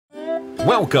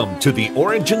Welcome to the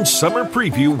Origin Summer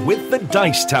Preview with the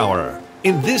Dice Tower.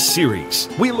 In this series,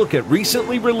 we look at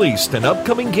recently released and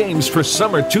upcoming games for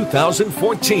summer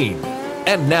 2014.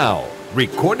 And now,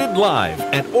 recorded live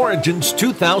at Origins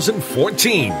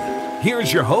 2014,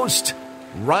 here's your host,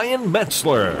 Ryan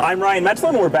Metzler. I'm Ryan Metzler,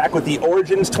 and we're back with the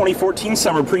Origins 2014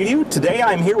 Summer Preview. Today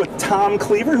I'm here with Tom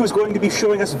Cleaver, who's going to be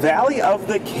showing us Valley of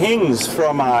the Kings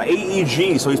from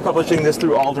AEG. So he's publishing this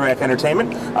through Alderac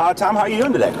Entertainment. Tom, how are you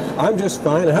doing today? I'm just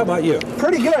fine. How about you?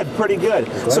 Pretty good, pretty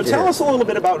good. So tell us a little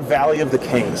bit about Valley of the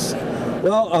Kings.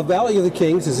 Well, Valley of the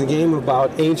Kings is a game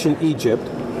about ancient Egypt,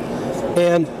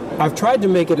 and I've tried to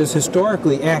make it as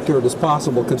historically accurate as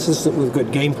possible, consistent with good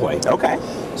gameplay. Okay.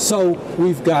 So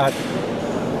we've got...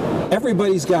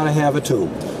 Everybody's got to have a tomb.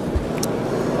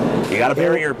 You got to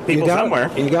bury your people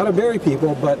somewhere. You got to bury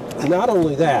people, but not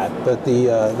only that, but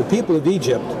the people of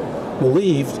Egypt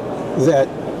believed that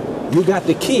you got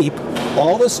to keep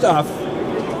all the stuff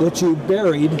that you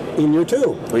buried in your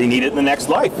tomb. Well, you need it in the next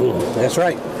life. That's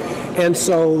right. And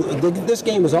so this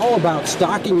game is all about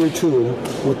stocking your tomb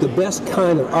with the best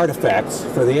kind of artifacts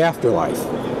for the afterlife.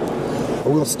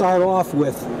 We'll start off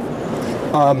with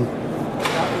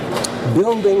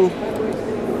building.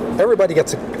 Everybody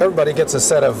gets a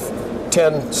set of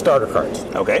 10 starter cards.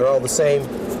 Okay. They're all the same.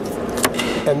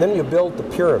 And then you build the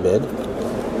pyramid.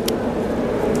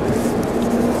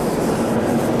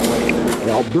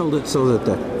 And I'll build it so that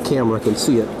the camera can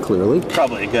see it clearly.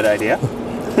 Probably a good idea.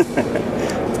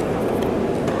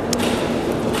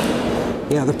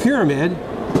 Yeah, the pyramid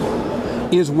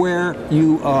is where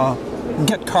you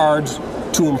get cards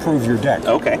to improve your deck.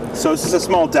 Okay, so this is a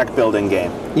small deck building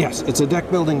game. Yes, it's a deck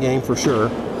building game for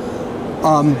sure.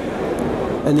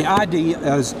 And the idea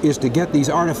is to get these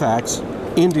artifacts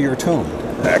into your tomb.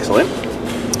 Excellent.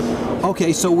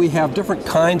 Okay, so we have different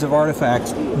kinds of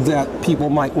artifacts that people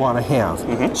might want to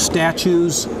have.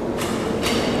 Statues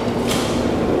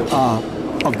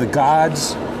of the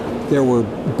gods. There were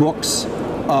books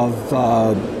of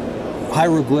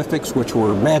hieroglyphics, which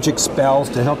were magic spells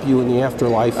to help you in the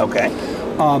afterlife. Okay.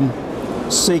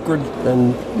 Sacred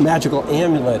and magical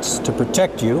amulets to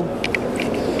protect you.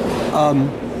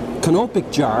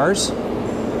 Canopic jars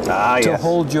to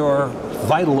hold your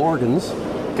vital organs.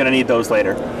 Gonna need those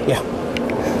later. Yeah.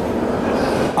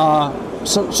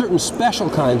 Some certain special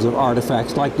kinds of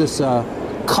artifacts, like this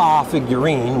Ka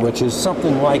figurine, which is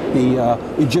something like the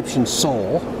Egyptian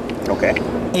soul. Okay.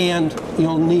 And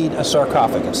you'll need a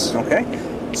sarcophagus. Okay.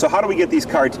 So how do we get these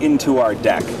cards into our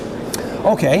deck?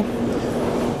 Okay.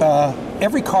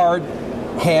 Every card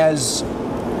has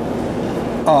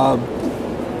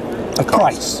a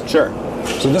price. Sure.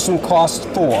 So this one costs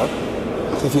 4.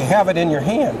 If you have it in your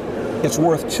hand, it's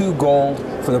worth 2 gold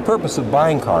for the purpose of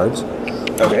buying cards.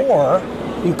 Okay. Or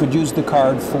you could use the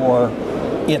card for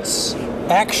its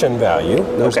action value.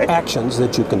 There's actions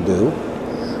that you can do.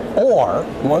 Or,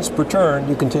 once per turn,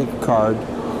 you can take a card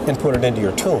and put it into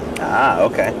your tomb.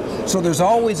 Okay. So there's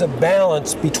always a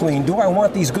balance between, do I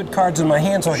want these good cards in my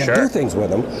hand so I can do things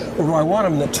with them, or do I want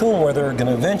them in the tomb where they're going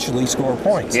to eventually score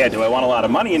points? Yeah, do I want a lot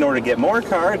of money in order to get more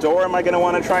cards, or am I going to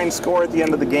want to try and score at the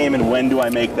end of the game, and when do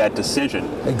I make that decision?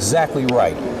 Exactly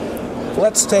right.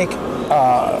 Let's take,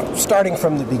 starting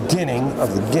from the beginning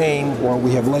of the game where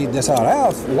we have laid this out. I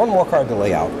have one more card to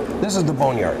lay out. This is the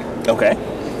Boneyard. Okay.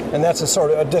 And that's a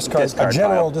sort of a discard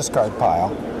general pile. Discard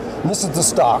pile. And this is the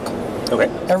stock. Okay.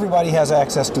 Everybody has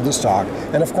access to the stock,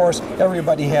 and of course,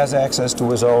 everybody has access to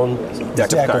his own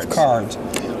deck of cards.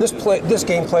 This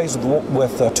game plays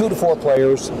with 2 to 4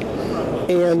 players,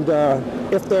 and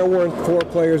if there weren't 4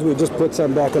 players, we'd just put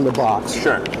some back in the box.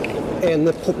 Sure. And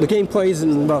the game plays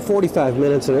in about 45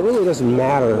 minutes, and it really doesn't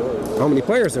matter how many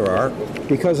players there are,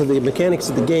 because of the mechanics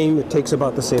of the game. It takes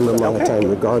about the same amount of time,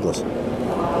 regardless.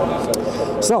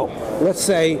 So, let's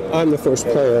say I'm the first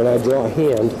player and I draw a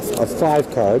hand of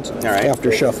 5 cards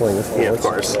after shuffling, of course. Yeah, of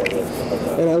course.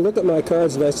 And I look at my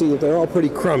cards and I see that they're all pretty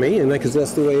crummy, and because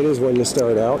that's the way it is when you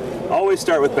start out. Always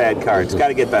start with bad cards. Got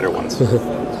to get better ones.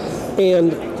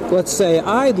 And let's say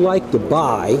I'd like to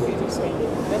buy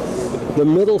the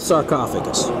middle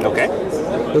sarcophagus. Okay.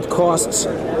 It costs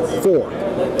 4.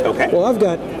 Okay. Well, I've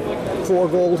got 4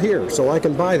 gold here, so I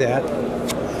can buy that,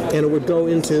 and it would go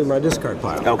into my discard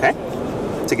pile. Okay.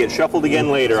 To get shuffled again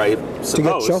later, I suppose. To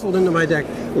get shuffled into my deck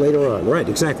later on. Right,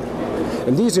 exactly.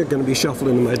 And these are going to be shuffled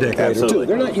into my deck later, too.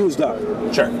 They're not used up.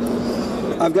 Sure.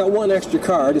 I've got 1 extra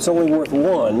card. It's only worth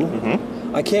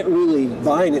 1. I can't really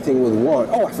buy anything with 1.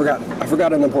 Oh, I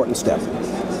forgot an important step.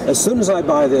 As soon as I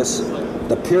buy this,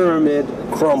 the pyramid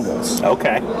crumbles.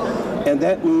 Okay. And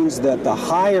that means that the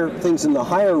higher things in the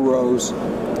higher rows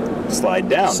Slide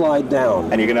down. Slide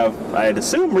down. And you're going to, I'd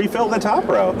assume, refill the top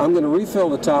row. I'm going to refill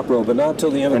the top row, but not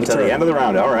until the end of the turn. Until the end of the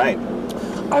round, all right.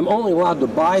 I'm only allowed to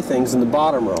buy things in the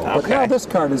bottom row. Okay. But now this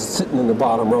card is sitting in the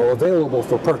bottom row, available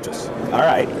for purchase. All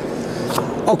right.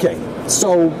 Okay,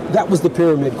 so that was the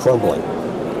pyramid crumbling.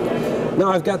 Now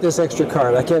I've got this extra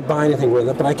card. I can't buy anything with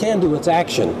it, but I can do its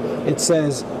action. It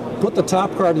says, put the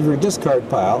top card of your discard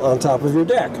pile on top of your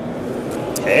deck.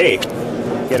 Hey,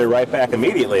 get it right back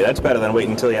immediately. That's better than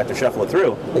waiting until you have to shuffle it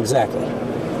through. Exactly.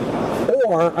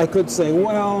 Or I could say,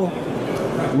 well,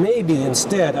 maybe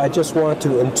instead I just want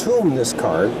to entomb this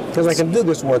card, because I can do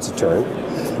this once a turn,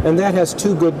 and that has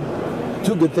two good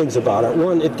things about it.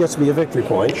 One, it gets me a victory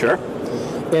point. Sure.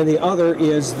 And the other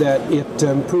is that it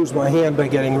improves my hand by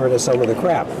getting rid of some of the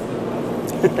crap.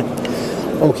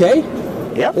 Okay?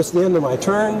 Yep. It's the end of my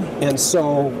turn, and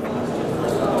so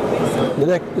the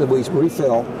next we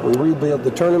refill, we rebuild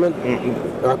the tournament,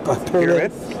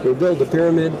 pyramid, we build the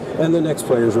pyramid, and the next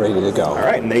player's ready to go. All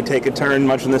right, and they take a turn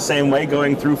much in the same way,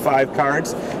 going through 5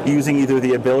 cards, using either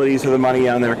the abilities or the money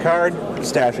on their card,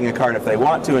 stashing a card if they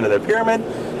want to into their pyramid,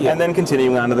 and then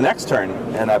continuing on to the next turn,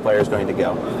 and that player's going to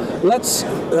go. Let's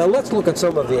look at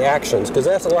some of the actions, because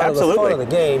that's a lot of the fun of the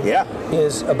game. Yeah.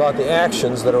 Is about the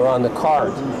actions that are on the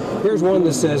card. Here's one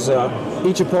that says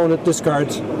each opponent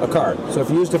discards a card. So if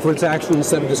you used it for its action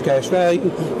instead of its cash value,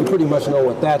 you pretty much know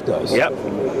what that does. Yep.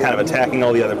 Kind of attacking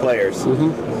all the other players.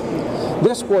 Mm-hmm.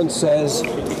 This one says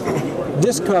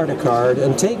discard a card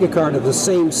and take a card of the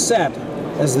same set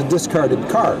as the discarded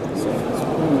card.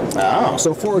 Oh.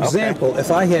 So for example,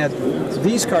 if I had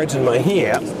these cards in my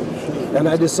hand, and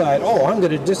I decide, oh, I'm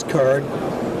going to discard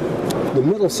the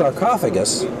middle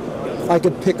sarcophagus, I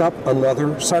could pick up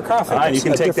another sarcophagus. And you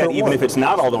can take that even if it's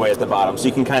not all the way at the bottom, so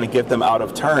you can kind of get them out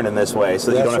of turn in this way,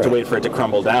 so that you don't have to wait for it to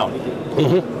crumble down.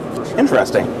 Mm-hmm.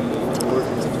 Interesting.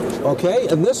 Okay,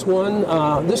 and this one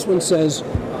says,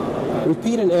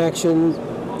 repeat an action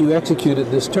you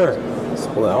executed this turn.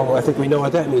 Well, I think we know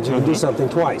what that means. You can do something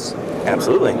twice.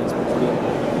 Absolutely.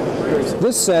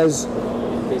 This says,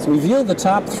 reveal the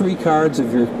top 3 cards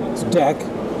of your deck,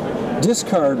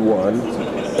 discard one,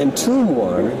 entomb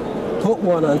one, put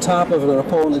one on top of an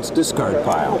opponent's discard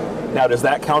pile. Now, does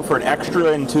that count for an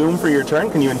extra entomb for your turn?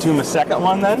 Can you entomb a second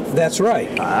one then? That's right.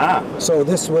 Ah. So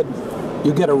this would,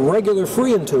 you get a regular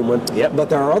free entombment, but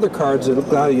there are other cards that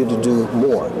allow you to do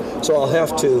more. So I'll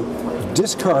have to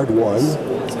discard one,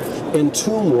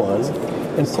 entomb one,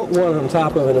 and put one on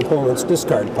top of an opponent's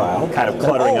discard pile. Kind of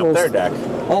cluttering up their deck.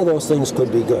 All those things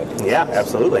could be good. Yeah,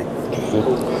 absolutely.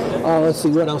 Let's see,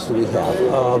 what else do we have?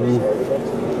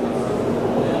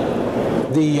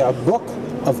 The Book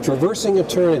of Traversing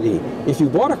Eternity. If you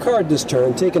bought a card this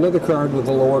turn, take another card with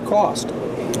a lower cost.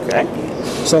 Okay.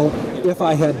 So if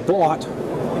I had bought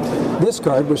this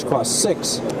card, which costs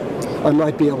 6, I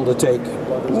might be able to take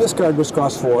this card, which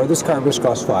costs 4, this card, which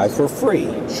costs 5, for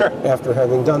free. Sure. After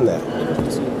having done that.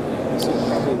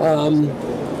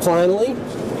 Finally,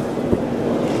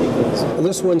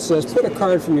 this one says, put a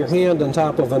card from your hand on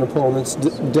top of an opponent's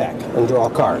deck and draw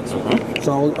cards. Mm-hmm.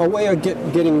 So a way of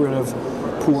getting rid of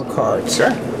poor cards.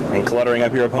 Sure. And cluttering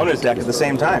up your opponent's deck at the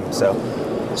same time. So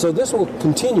this will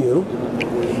continue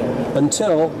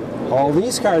until all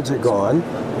these cards are gone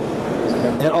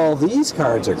and all these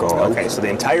cards are gone. Okay, so the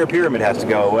entire pyramid has to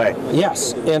go away.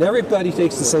 Yes, and everybody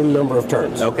takes the same number of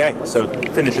turns. Okay, so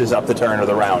it finishes up the turn or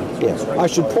the round. Yes. I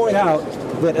should point out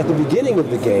that at the beginning of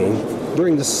the game,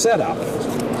 during the setup,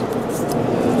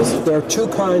 there are 2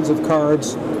 kinds of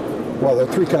cards. Well, there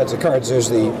are 3 kinds of cards. There's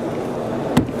the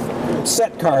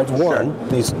set cards, 1,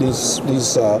 these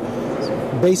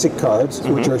basic cards,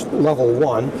 which are level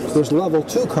 1. There's level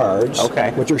 2 cards,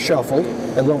 which are shuffled,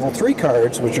 and level 3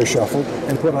 cards, which are shuffled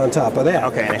and put on top of that.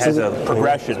 Okay, and it has a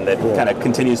progression that kind of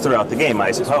continues throughout the game,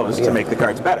 I suppose, to make the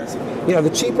cards better. Yeah, the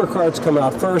cheaper cards come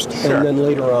out first, and then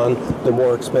later on, the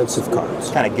more expensive cards.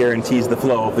 Kind of guarantees the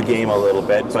flow of the game a little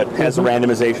bit, but has a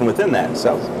randomization within that,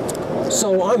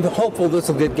 So I'm hopeful this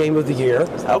will get Game of the Year.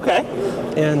 Okay.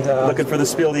 And looking for the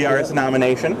Spiel des Jahres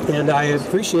nomination. And I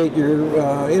appreciate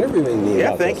your interviewing me.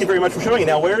 Yeah, thank you very much for showing it.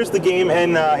 Now, where is the game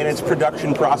in its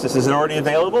production process? Is it already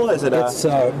available? Is it? It's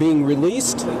being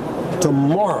released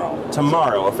tomorrow.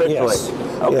 Tomorrow, officially. Yes.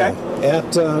 Okay. Yeah.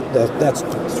 At that's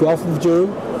 12th of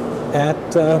June.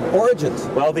 At Origins.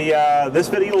 Well, this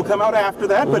video will come out after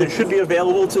that, but it should be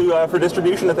available for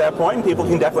distribution at that point, and people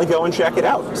can definitely go and check it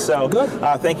out. So, good.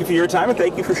 Thank you for your time, and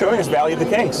thank you for showing us Valley of the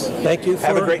Kings. Thank you for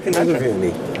Have a great convention. interviewing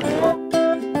me.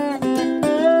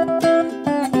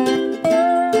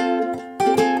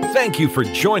 Thank you for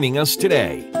joining us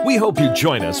today. We hope you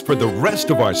join us for the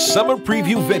rest of our summer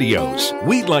preview videos.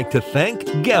 We'd like to thank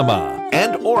Gamma.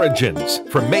 and Origins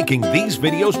for making these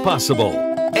videos possible.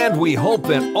 And we hope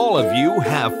that all of you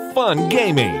have fun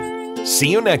gaming. See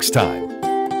you next time.